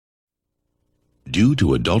Due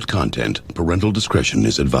to adult content, parental discretion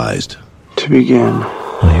is advised. To begin.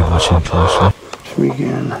 Are you watching closely? To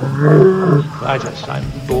begin. I'm bored. How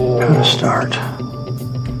to start.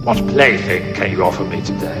 What plaything can you offer me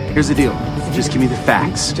today? Here's the deal. Just give me the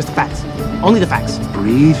facts. Just the facts. Only the facts.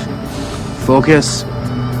 Breathe. Focus.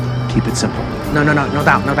 Keep it simple. No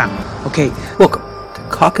doubt. Okay, welcome to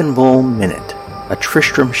Cock and Bull Minute, a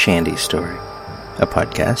Tristram Shandy story. A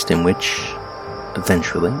podcast in which,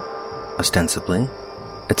 eventually, ostensibly,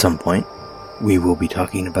 at some point, we will be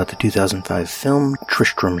talking about the 2005 film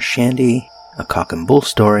Tristram Shandy, a cock and bull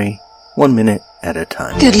story, 1 minute at a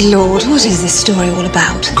time. Good Lord, what is this story all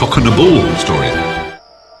about? Cock and a bull story.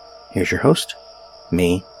 Here's your host,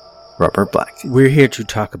 me, Robert Black. We're here to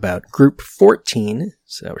talk about Group 14,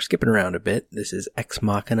 so we're skipping around a bit. This is Ex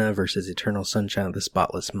Machina versus Eternal Sunshine of the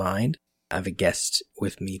Spotless Mind. I have a guest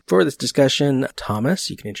with me for this discussion.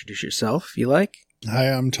 Thomas, you can introduce yourself if you like.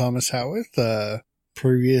 Hi, I'm Thomas Howeth,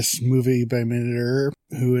 previous movie by Minuter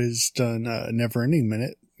who has done Never-Ending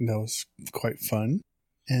Minute. That was quite fun.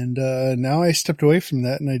 And now I stepped away from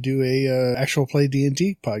that and I do a actual play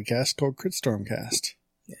D&D podcast called CritStorm Cast.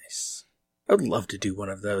 Nice. I would love to do one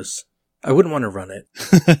of those. I wouldn't want to run it.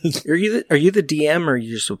 Are you the DM or are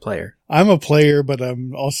you just a player? I'm a player, but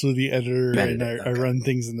I'm also the editor and I run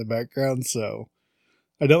things in the background, so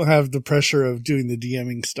I don't have the pressure of doing the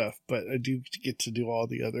DMing stuff, but I do get to do all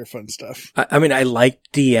the other fun stuff. I mean, I like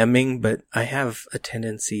DMing, but I have a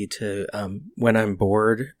tendency to, when I'm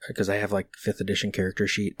bored, because I have like 5th edition character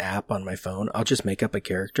sheet app on my phone, I'll just make up a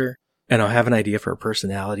character and I'll have an idea for a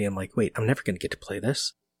personality. I'm like, wait, I'm never going to get to play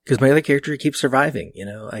this because my other character keeps surviving. You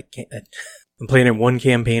know, I'm playing in one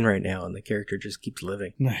campaign right now and the character just keeps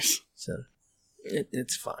living. Nice. So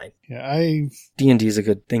it's fine. Yeah, D&D is a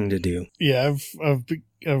good thing to do. Yeah,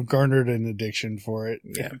 I've garnered an addiction for it.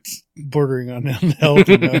 Yeah. It's bordering on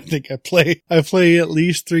unhealthy. I think I play at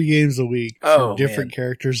least 3 games a week. Oh, different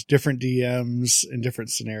characters, different DMs, and different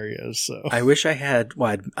scenarios. So I wish I had.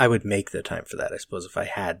 Well, I would make the time for that, I suppose, if I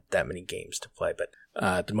had that many games to play. But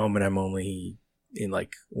at the moment, I'm only in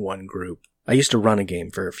like one group. I used to run a game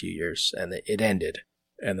for a few years, and it ended.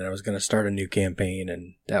 And then I was going to start a new campaign,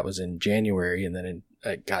 and that was in January, and then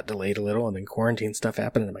it got delayed a little, and then quarantine stuff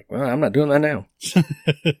happened, and I'm like, well, I'm not doing that now.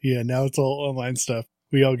 Yeah, now it's all online stuff.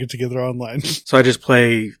 We all get together online. So I just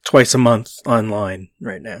play twice a month online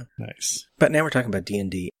right now. Nice. But now we're talking about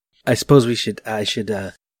D&D. I suppose I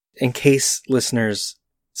should, in case listeners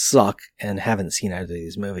suck and haven't seen either of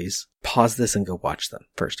these movies, pause this and go watch them,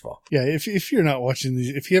 first of all. Yeah, if you're not watching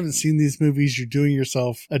these, if you haven't seen these movies, you're doing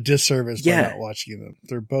yourself a disservice by not watching them.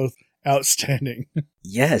 They're both outstanding.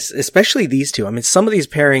 Yes, especially these two. I mean, some of these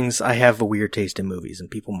pairings, I have a weird taste in movies, and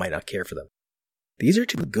people might not care for them. These are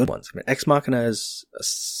 2 good ones. I mean, Ex Machina is a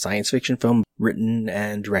science fiction film written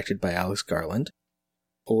and directed by Alex Garland.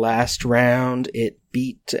 Last round, it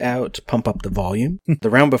beat out Pump Up the Volume. The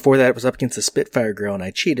round before that, it was up against the Spitfire Girl, and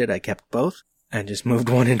I cheated. I kept both and just moved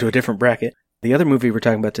one into a different bracket. The other movie we're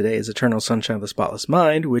talking about today is Eternal Sunshine of the Spotless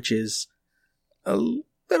Mind, which is a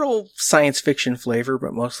little science fiction flavor,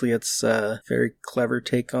 but mostly it's a very clever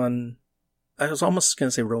take on, I was almost going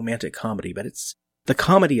to say romantic comedy, but the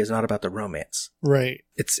comedy is not about the romance. Right.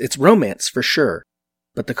 It's romance for sure,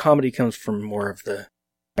 but the comedy comes from more of the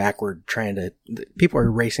backward people are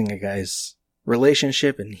erasing a guy's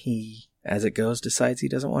relationship, and he, as it goes, decides he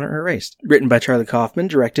doesn't want it erased. Written by Charlie Kaufman,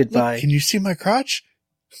 directed by... Can you see my crotch?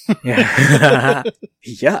 Yeah.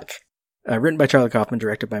 Yuck. Written by Charlie Kaufman,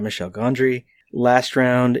 directed by Michel Gondry. Last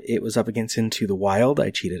round, it was up against Into the Wild. I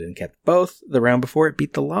cheated and kept both. The round before, it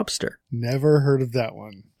beat The Lobster. Never heard of that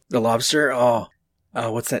one. The Lobster?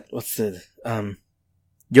 What's that? What's the...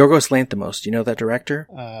 Yorgos Lanthimos. Do you know that director?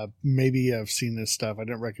 Maybe I've seen this stuff. I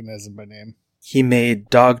don't recognize him by name. He made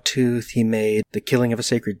Dogtooth. He made The Killing of a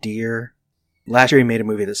Sacred Deer. Last year he made a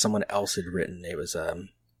movie that someone else had written. It was, what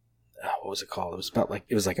was it called? It was about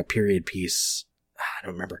it was like a period piece. I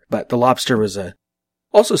don't remember. But The Lobster was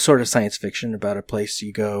also sort of science fiction about a place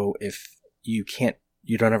you go if you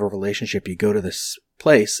don't have a relationship, you go to this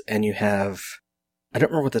place and you have, I don't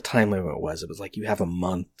remember what the time limit was. It was like you have a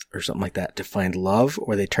month or something like that to find love,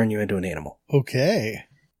 or they turn you into an animal. Okay.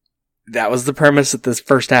 That was the premise of this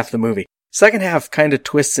first half of the movie. Second half kind of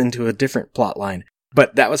twists into a different plot line,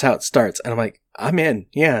 but that was how it starts. And I'm like, I'm in.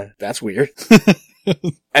 Yeah, that's weird.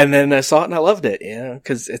 And then I saw it and I loved it, you know,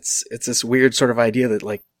 because it's this weird sort of idea that,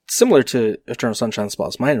 like, similar to Eternal Sunshine of the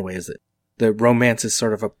Spotless Mind in a way, is that the romance is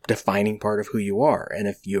sort of a defining part of who you are. And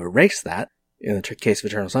if you erase that, in the case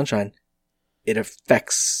of Eternal Sunshine, it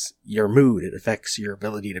affects your mood. It affects your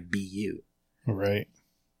ability to be you. Right.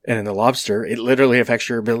 And in the Lobster, it literally affects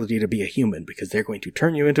your ability to be a human because they're going to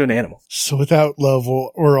turn you into an animal. So without love,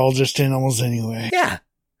 we're all just animals anyway. Yeah.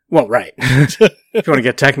 Well, right. If you want to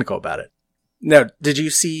get technical about it. Now, did you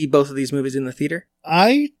see both of these movies in the theater?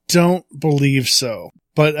 I don't believe so,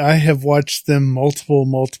 but I have watched them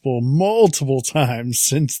multiple times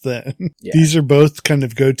since then. Yeah. These are both kind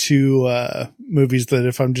of go-to movies that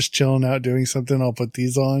if I'm just chilling out doing something, I'll put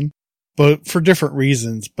these on. But for different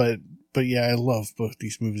reasons, but yeah, I love both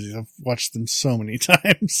these movies. I've watched them so many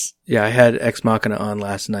times. Yeah, I had Ex Machina on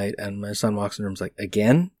last night, and my son walks in the room and was like,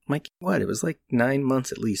 again? I'm like, what? It was like 9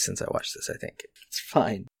 months at least since I watched this, I think. It's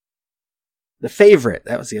fine. The Favorite.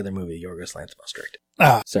 That was the other movie Yorgos Lanthimos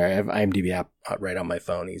directed. Sorry, I have IMDb app right on my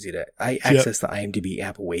phone. I access the IMDb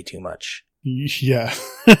app way too much. Yeah.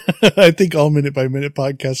 I think all Minute by Minute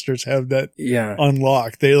podcasters have that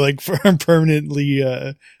unlocked. They like are permanently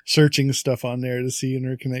searching stuff on there to see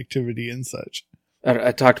interconnectivity and such.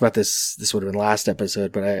 I talked about this would have been last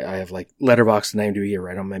episode, but I have like Letterboxd and IMDb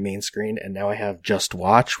right on my main screen, and now I have Just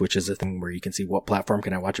Watch, which is a thing where you can see what platform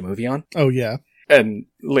can I watch a movie on. Oh, yeah. And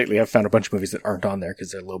lately I've found a bunch of movies that aren't on there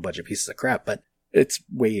because they're low-budget pieces of crap, but it's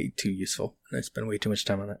way too useful. I spend way too much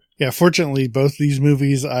time on it. Yeah, fortunately, both these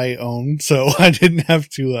movies I own, so I didn't have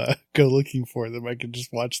to go looking for them. I could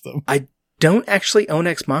just watch them. I don't actually own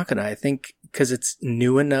Ex Machina, I think, because it's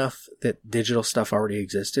new enough that digital stuff already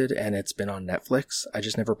existed, and it's been on Netflix. I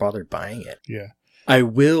just never bothered buying it. Yeah. I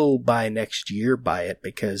will buy it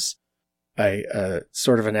because I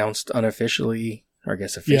sort of announced unofficially, or I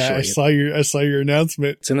guess officially. Yeah, I saw your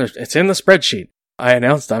announcement. It's in the spreadsheet. I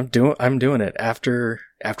announced I'm doing it after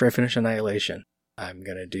I finish Annihilation. I'm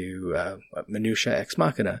gonna do Minutia Ex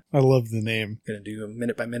Machina. I love the name. I'm gonna do a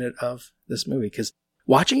minute by minute of this movie because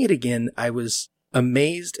watching it again, I was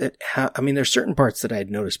amazed at how. I mean, there's certain parts that I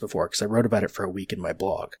had noticed before because I wrote about it for a week in my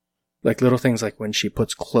blog, like little things like when she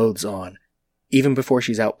puts clothes on. Even before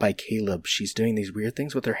she's out by Caleb, she's doing these weird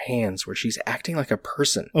things with her hands where she's acting like a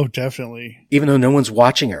person. Oh, definitely. Even though no one's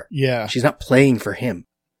watching her. Yeah. She's not playing for him.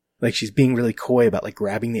 Like she's being really coy about like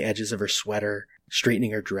grabbing the edges of her sweater,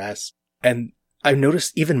 straightening her dress. And I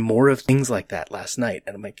noticed even more of things like that last night.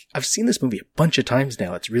 And I'm like, I've seen this movie a bunch of times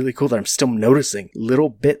now. It's really cool that I'm still noticing little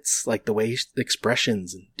bits like the way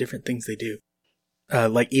expressions and different things they do.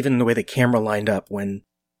 Like even the way the camera lined up when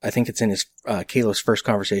I think it's in his Caleb's first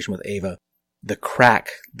conversation with Ava. The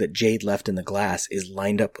crack that Jade left in the glass is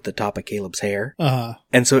lined up with the top of Caleb's hair. Uh-huh.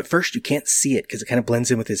 And so at first you can't see it because it kind of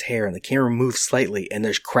blends in with his hair and the camera moves slightly and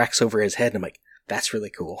there's cracks over his head. And I'm like, that's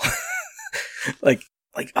really cool. I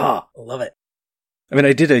love it. I mean,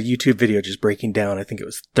 I did a YouTube video just breaking down, I think it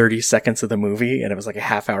was 30 seconds of the movie and it was like a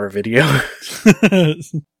half-hour video. I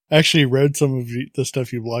actually read some of the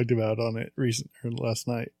stuff you blogged about on it last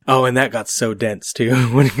night. Oh, and that got so dense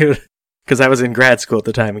too. Because I was in grad school at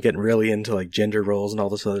the time and getting really into like gender roles and all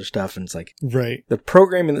this other stuff. And it's like, right. The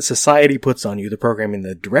programming that society puts on you, the programming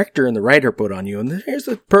the director and the writer put on you, and here's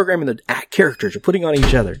the programming the characters are putting on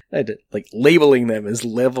each other. I had to, like labeling them as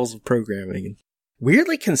levels of programming. And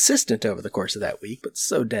weirdly consistent over the course of that week, but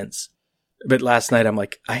so dense. But last night I'm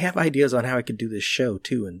like, I have ideas on how I could do this show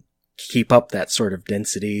too and keep up that sort of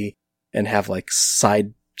density and have like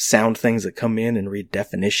side sound things that come in and read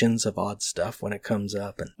definitions of odd stuff when it comes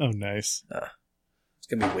up. And oh, nice. It's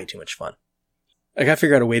going to be way too much fun. I got to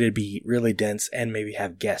figure out a way to be really dense and maybe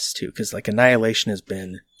have guests too, because like Annihilation has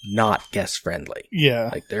been not guest friendly. Yeah.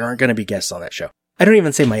 Like there aren't going to be guests on that show. I don't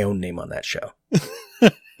even say my own name on that show.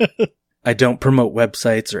 I don't promote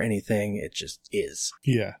websites or anything. It just is.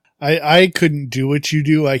 Yeah. I couldn't do what you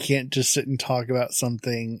do. I can't just sit and talk about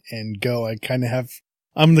something and go.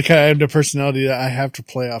 I'm the kind of personality that I have to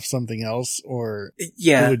play off something else or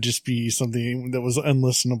it would just be something that was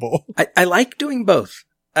unlistenable. I like doing both.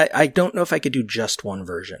 I don't know if I could do just one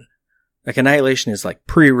version. Like Annihilation is like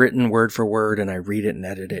pre-written word for word and I read it and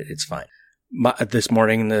edit it. It's fine. This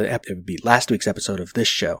morning, it would be last week's episode of this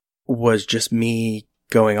show was just me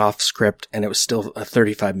going off script and it was still a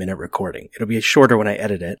 35-minute recording. It'll be shorter when I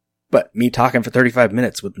edit it, but me talking for 35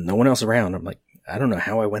 minutes with no one else around. I'm like, I don't know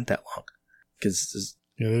how I went that long. Because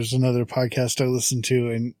yeah, there's another podcast I listen to,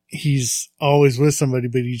 and he's always with somebody,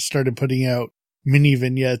 but he started putting out mini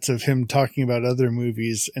vignettes of him talking about other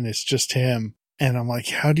movies, and it's just him. And I'm like,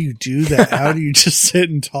 how do you do that? How do you just sit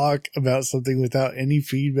and talk about something without any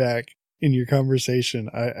feedback in your conversation?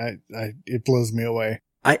 It blows me away.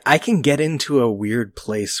 I can get into a weird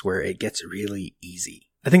place where it gets really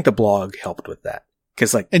easy. I think the blog helped with that.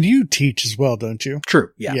 And you teach as well, don't you?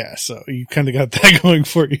 True, yeah. Yeah, so you kind of got that going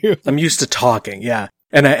for you. I'm used to talking, yeah.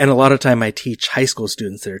 And a lot of time I teach high school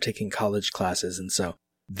students that are taking college classes, and so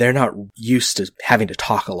they're not used to having to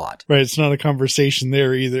talk a lot. Right. It's not a conversation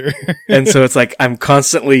there either. And so it's like, I'm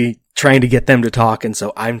constantly trying to get them to talk. And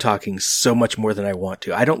so I'm talking so much more than I want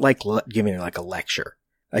to. I don't like giving like a lecture.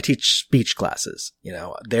 I teach speech classes,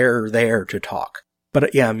 they're there to talk.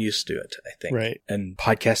 But yeah, I'm used to it, I think. Right. And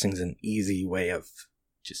podcasting is an easy way of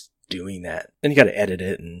just doing that. And you got to edit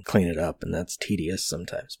it and clean it up, and that's tedious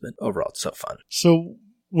sometimes, but overall it's so fun. So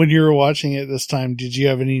when you were watching it this time, did you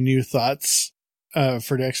have any new thoughts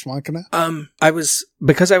for Ex Machina?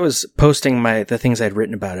 Because I was posting the things I'd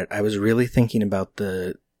written about it, I was really thinking about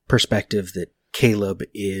the perspective that Caleb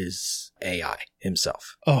is AI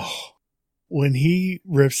himself. Oh, when he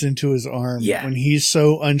rips into his arm, yeah. When he's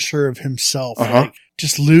so unsure of himself, like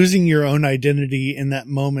just losing your own identity in that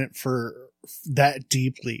moment for that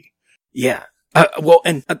deeply. Yeah.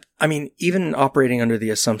 Even operating under the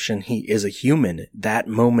assumption he is a human, that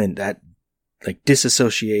moment, that like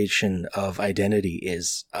disassociation of identity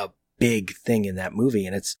is a big thing in that movie.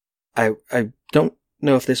 And I don't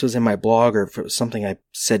know if this was in my blog or if it was something I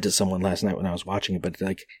said to someone last night when I was watching it, but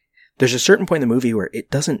like, there's a certain point in the movie where it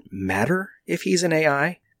doesn't matter if he's an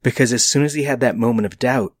AI, because as soon as he had that moment of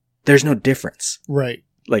doubt, there's no difference. Right.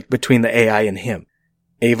 Like between the AI and him.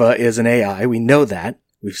 Ava is an AI. We know that.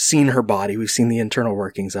 We've seen her body. We've seen the internal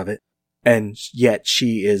workings of it. And yet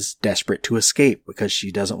she is desperate to escape because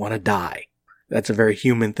she doesn't want to die. That's a very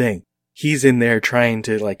human thing. He's in there trying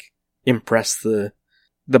to like impress the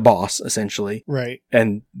boss, essentially. Right.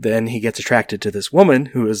 And then he gets attracted to this woman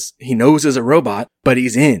he knows is a robot, but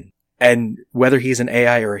he's in. And whether he's an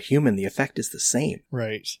AI or a human, the effect is the same.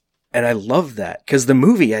 Right. And I love that because the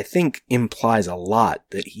movie, I think, implies a lot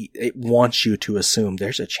that it wants you to assume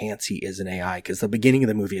there's a chance he is an AI, because the beginning of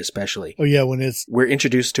the movie, especially. Oh yeah. When we're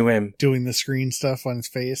introduced to him doing the screen stuff on his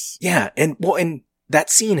face. Yeah. And that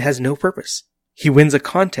scene has no purpose. He wins a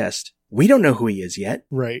contest. We don't know who he is yet.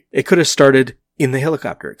 Right. It could have started in the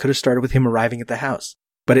helicopter. It could have started with him arriving at the house,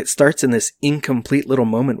 but it starts in this incomplete little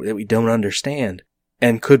moment that we don't understand.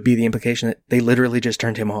 And could be the implication that they literally just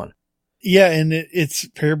turned him on. Yeah, and it's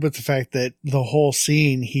paired with the fact that the whole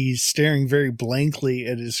scene, he's staring very blankly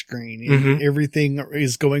at his screen. Mm-hmm. Everything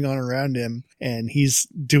is going on around him, and he's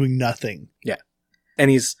doing nothing. Yeah. And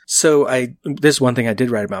this one thing I did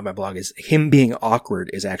write about in my blog is him being awkward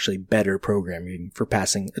is actually better programming for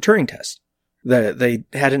passing a Turing test. They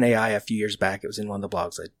had an AI a few years back. It was in one of the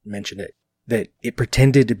blogs. I mentioned it. That it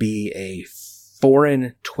pretended to be a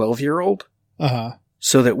foreign 12-year-old. Uh-huh.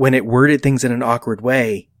 So that when it worded things in an awkward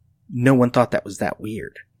way, no one thought that was that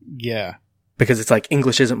weird. Yeah. Because it's like,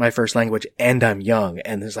 English isn't my first language and I'm young.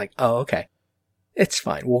 And it's like, oh, okay. It's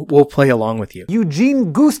fine. We'll play along with you.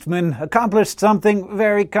 Eugene Goostman accomplished something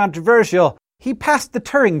very controversial. He passed the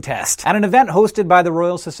Turing test at an event hosted by the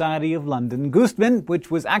Royal Society of London. Goostman,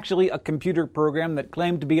 which was actually a computer program that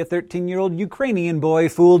claimed to be a 13-year-old Ukrainian boy,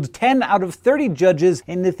 fooled 10 out of 30 judges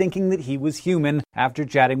into thinking that he was human after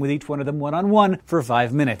chatting with each one of them one-on-one for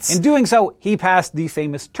 5 minutes. In doing so, he passed the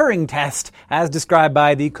famous Turing test, as described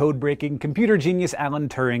by the code-breaking computer genius Alan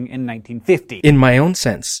Turing in 1950. In my own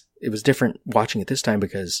sense, it was different watching it this time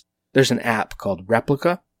because there's an app called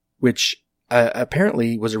Replika, which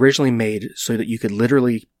apparently was originally made so that you could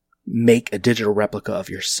literally make a digital replica of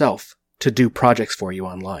yourself to do projects for you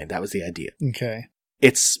online. That was the idea. Okay.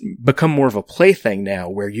 It's become more of a plaything now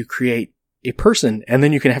where you create a person and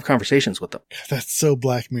then you can have conversations with them. That's so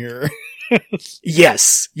Black Mirror.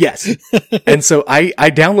 Yes. And so I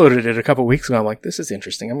downloaded it a couple weeks ago. I'm like, this is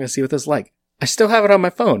interesting. I'm going to see what this is like. I still have it on my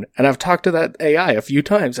phone and I've talked to that AI a few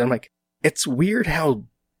times. And I'm like, it's weird how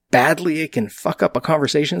badly it can fuck up a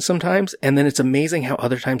conversation sometimes, and then it's amazing how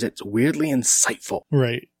other times it's weirdly insightful.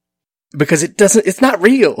 Right. Because it's not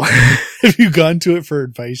real. Have you gone to it for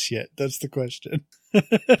advice yet? That's the question.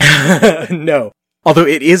 No. Although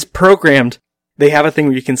it is programmed, they have a thing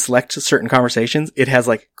where you can select certain conversations. It has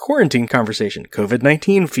like quarantine conversation,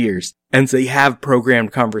 COVID-19 fears. And so they have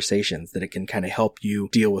programmed conversations that it can kind of help you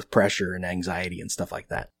deal with pressure and anxiety and stuff like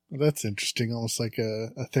that. Well, that's interesting. Almost like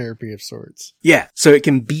a therapy of sorts. Yeah. So it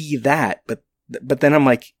can be that, but then I'm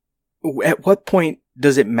like, at what point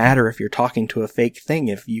does it matter if you're talking to a fake thing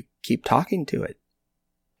if you keep talking to it?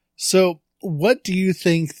 So what do you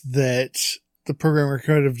think that the programmer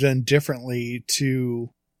could have done differently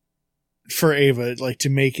for Ava, like to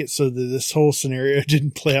make it so that this whole scenario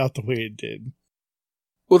didn't play out the way it did?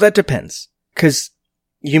 Well, that depends. 'Cause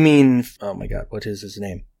you mean, oh my God, what is his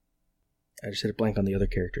name? I just hit a blank on the other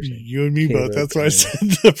character's name. You and me both. That's why I said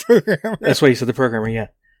the programmer. That's why you said the programmer, yeah.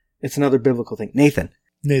 It's another biblical thing. Nathan,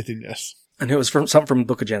 yes. I knew it was something from the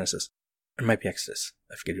book of Genesis. It might be Exodus.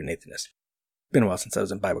 I forget who Nathan is. Been a while since I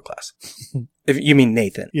was in Bible class. If you mean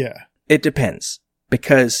Nathan. Yeah. It depends.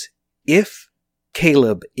 Because if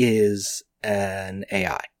Caleb is an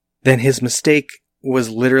AI, then his mistake was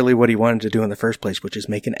literally what he wanted to do in the first place, which is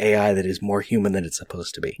make an AI that is more human than it's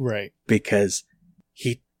supposed to be. Right. Because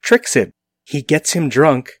he tricks him. He gets him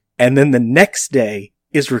drunk, and then the next day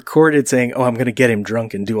is recorded saying, oh, I'm going to get him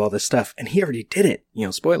drunk and do all this stuff. And he already did it.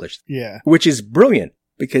 Spoilers. Yeah. Which is brilliant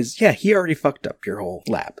because, he already fucked up your whole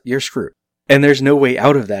lab. You're screwed. And there's no way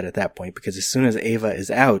out of that at that point because as soon as Ava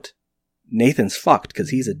is out, Nathan's fucked because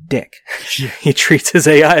he's a dick. He treats his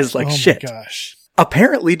AIs like shit. Oh my gosh.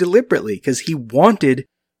 Apparently deliberately because he wanted,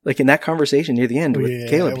 like in that conversation near the end with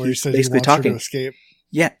Caleb, he's basically talking.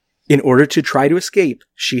 Yeah. In order to try to escape,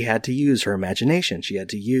 she had to use her imagination. She had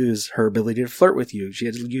to use her ability to flirt with you. She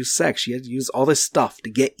had to use sex. She had to use all this stuff to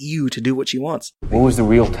get you to do what she wants. What was the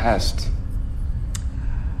real test?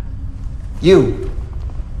 You.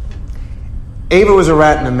 Ava was a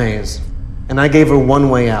rat in a maze, and I gave her one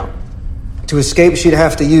way out. To escape, she'd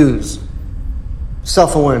have to use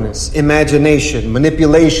self-awareness, imagination,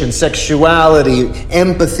 manipulation, sexuality,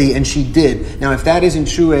 empathy, and she did. Now, if that isn't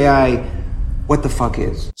true AI, what the fuck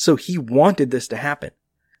is? So he wanted this to happen.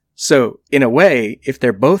 So, in a way, if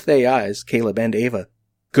they're both AIs, Caleb and Ava,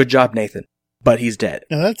 good job, Nathan. But he's dead.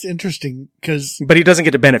 Now that's interesting because... But he doesn't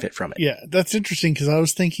get to benefit from it. Yeah, that's interesting because I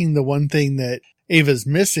was thinking the one thing that Ava's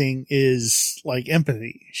missing is like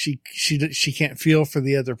empathy. She can't feel for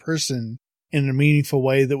the other person in a meaningful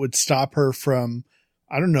way that would stop her from,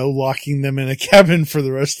 I don't know, locking them in a cabin for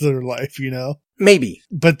the rest of their life, Maybe.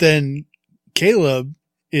 But then Caleb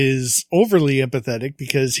is overly empathetic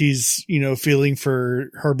because he's, feeling for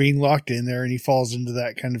her being locked in there and he falls into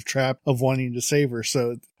that kind of trap of wanting to save her.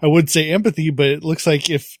 So I would say empathy, but it looks like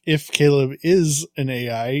if Caleb is an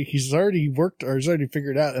AI, he's already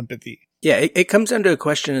figured out empathy. Yeah, it comes down to a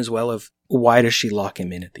question as well of why does she lock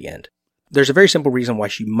him in at the end? There's a very simple reason why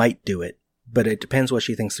she might do it, but it depends what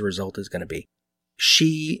she thinks the result is going to be.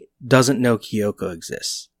 She doesn't know Kyoko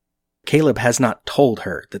exists. Caleb has not told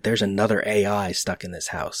her that there's another AI stuck in this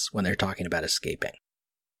house when they're talking about escaping.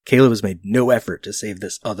 Caleb has made no effort to save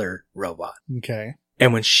this other robot. Okay.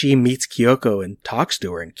 And when she meets Kyoko and talks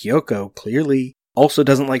to her, and Kyoko clearly also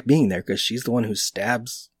doesn't like being there because she's the one who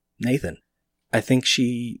stabs Nathan. I think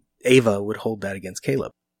Ava would hold that against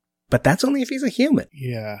Caleb. But that's only if he's a human.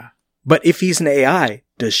 Yeah. But if he's an AI,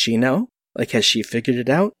 does she know? Like, has she figured it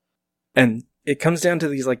out? And it comes down to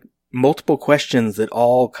these, multiple questions that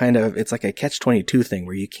all kind of, it's like a catch-22 thing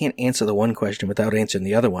where you can't answer the one question without answering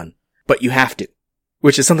the other one, but you have to,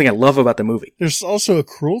 which is something I love about the movie. There's also a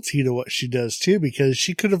cruelty to what she does too, because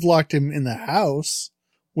she could have locked him in the house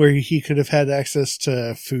where he could have had access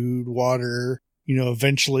to food, water,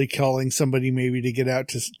 eventually calling somebody maybe to get out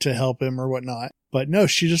to help him or whatnot. But no,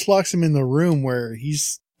 she just locks him in the room where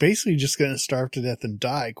he's basically just going to starve to death and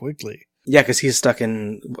die quickly. Yeah, because he's stuck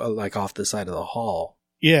in, off the side of the hall.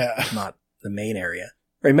 Yeah. Not the main area.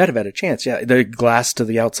 Or he might have had a chance. Yeah, the glass to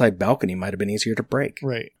the outside balcony might have been easier to break.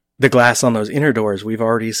 Right. The glass on those inner doors, we've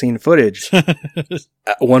already seen footage.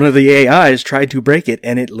 One of the AIs tried to break it,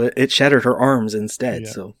 and it shattered her arms instead.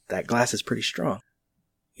 Yeah. So that glass is pretty strong.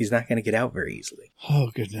 He's not going to get out very easily.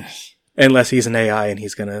 Oh, goodness. Unless he's an AI and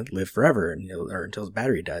he's going to live forever or until his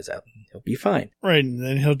battery dies out. He'll be fine. Right, and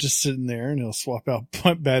then he'll just sit in there and he'll swap out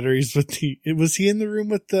batteries with was he in the room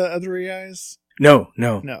with the other AIs? No.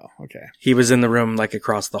 No, okay. He was in the room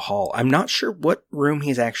across the hall. I'm not sure what room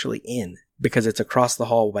he's actually in because it's across the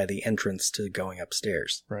hall by the entrance to going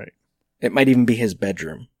upstairs. Right. It might even be his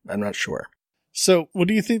bedroom. I'm not sure. So, what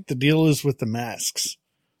do you think the deal is with the masks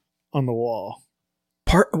on the wall?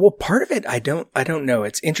 Part of it, I don't know.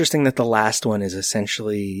 It's interesting that the last one is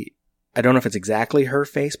essentially, I don't know if it's exactly her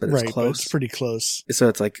face, but it's close. But it's pretty close. So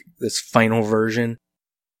it's like this final version.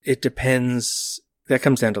 It depends. That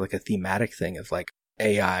comes down to a thematic thing of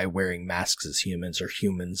AI wearing masks as humans or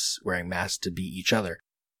humans wearing masks to be each other,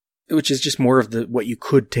 which is just more of what you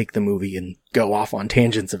could take the movie and go off on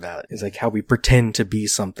tangents about. It's how we pretend to be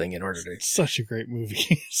something in order to. Such a great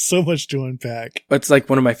movie. So much to unpack. It's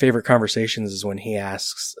one of my favorite conversations is when he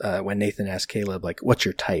asks, when Nathan asks Caleb, what's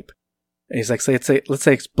your type? And he's let's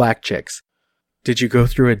say it's black chicks. Did you go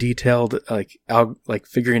through a detailed,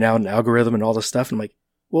 figuring out an algorithm and all this stuff? And I'm like,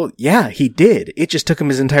 well, yeah, he did. It just took him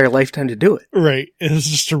his entire lifetime to do it. Right. It was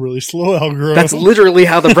just a really slow algorithm. That's literally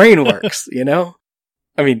how the brain works,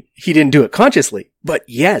 I mean, he didn't do it consciously, but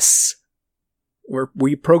yes,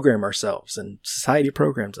 we program ourselves and society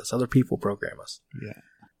programs us. Other people program us. Yeah.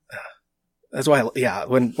 That's why,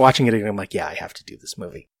 when watching it again, I'm like, I have to do this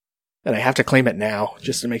movie. And I have to claim it now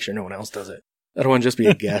just to make sure no one else does it. I don't want to just be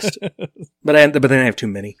a guest. but then I have too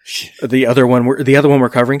many. The other one we're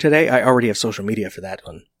covering today, I already have social media for that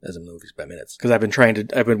one as a Movies by Minutes. Because I've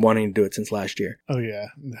been wanting to do it since last year. Oh yeah.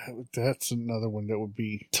 That's another one that would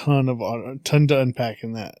be ton to unpack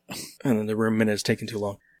in that. And then the room minute is taking too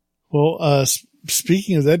long. Well,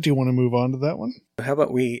 speaking of that, do you want to move on to that one? How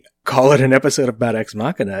about we call it an episode about Ex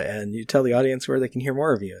Machina and you tell the audience where they can hear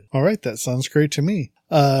more of you? All right, that sounds great to me.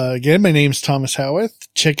 Again, my name's Thomas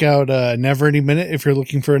Howeth. Check out Never Ending Minute if you're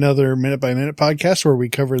looking for another Minute by Minute podcast where we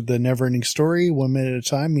cover the never ending story 1 minute at a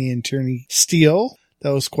time, me and Tierney Steele.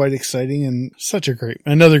 That was quite exciting and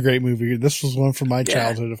another great movie. This was one from my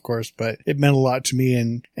childhood, of course, but it meant a lot to me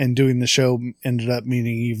and doing the show ended up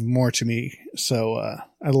meaning even more to me. So,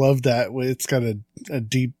 I love that. It's got a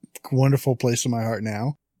deep, wonderful place in my heart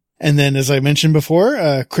now. And then, as I mentioned before,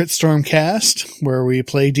 CritStorm Cast, where we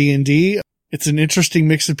play D&D. It's an interesting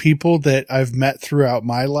mix of people that I've met throughout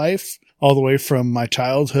my life, all the way from my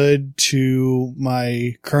childhood to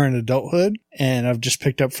my current adulthood. And I've just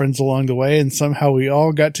picked up friends along the way, and somehow we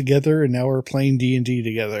all got together and now we're playing D&D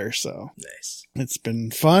together. So nice. It's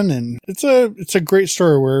been fun, and it's a great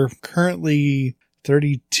story. We're currently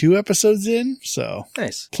 32 episodes in, so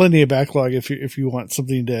nice. Plenty of backlog if you want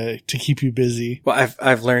something to keep you busy. Well,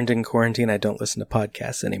 I've learned in quarantine I don't listen to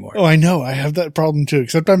podcasts anymore. Oh, I know. I have that problem too,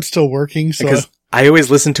 except I'm still working, so because I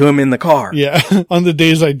always listen to them in the car. Yeah. On the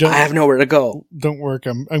days I have nowhere to go. Don't work.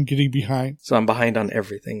 I'm getting behind. So I'm behind on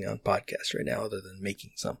everything on podcasts right now other than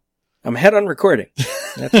making some. I'm ahead on recording.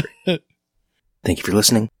 That's great. Thank you for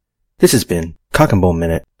listening. This has been Cock and Bull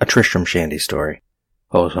Minute, a Tristram Shandy story.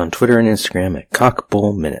 Follow us on Twitter and Instagram at Cock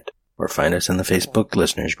Bull Minute, or find us in the Facebook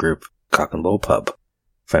listeners group, Cock and Bull Pub.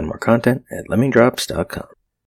 Find more content at lemmingdrops.com.